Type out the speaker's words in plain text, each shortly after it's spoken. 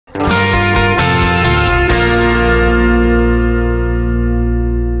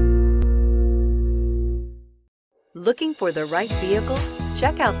Looking for the right vehicle?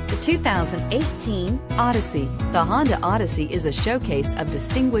 Check out the 2018 Odyssey. The Honda Odyssey is a showcase of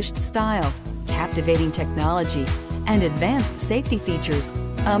distinguished style, captivating technology, and advanced safety features.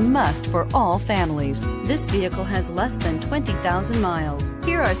 A must for all families. This vehicle has less than 20,000 miles.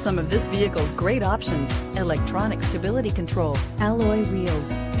 Here are some of this vehicle's great options: electronic stability control, alloy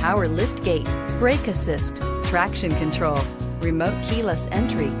wheels, power lift gate, brake assist, traction control, remote keyless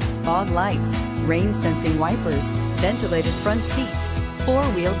entry, fog lights, rain sensing wipers, ventilated front seats,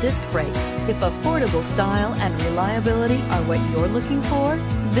 four-wheel disc brakes. If affordable style and reliability are what you're looking for,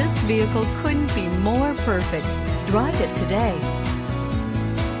 this vehicle couldn't be more perfect. Drive it today.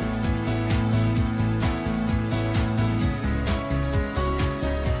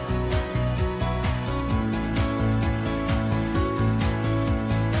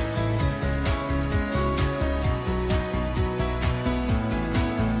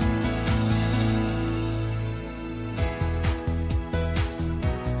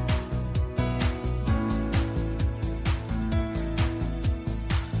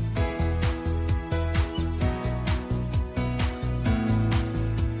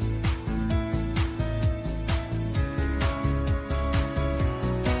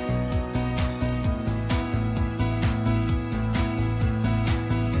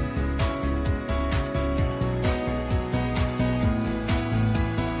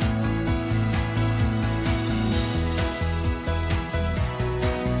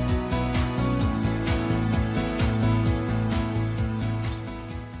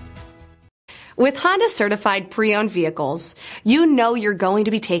 With Honda certified pre-owned vehicles, you know you're going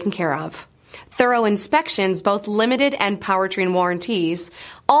to be taken care of. Thorough inspections, both limited and powertrain warranties,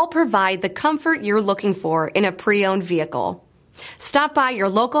 all provide the comfort you're looking for in a pre-owned vehicle. Stop by your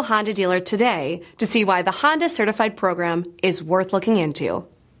local Honda dealer today to see why the Honda certified program is worth looking into.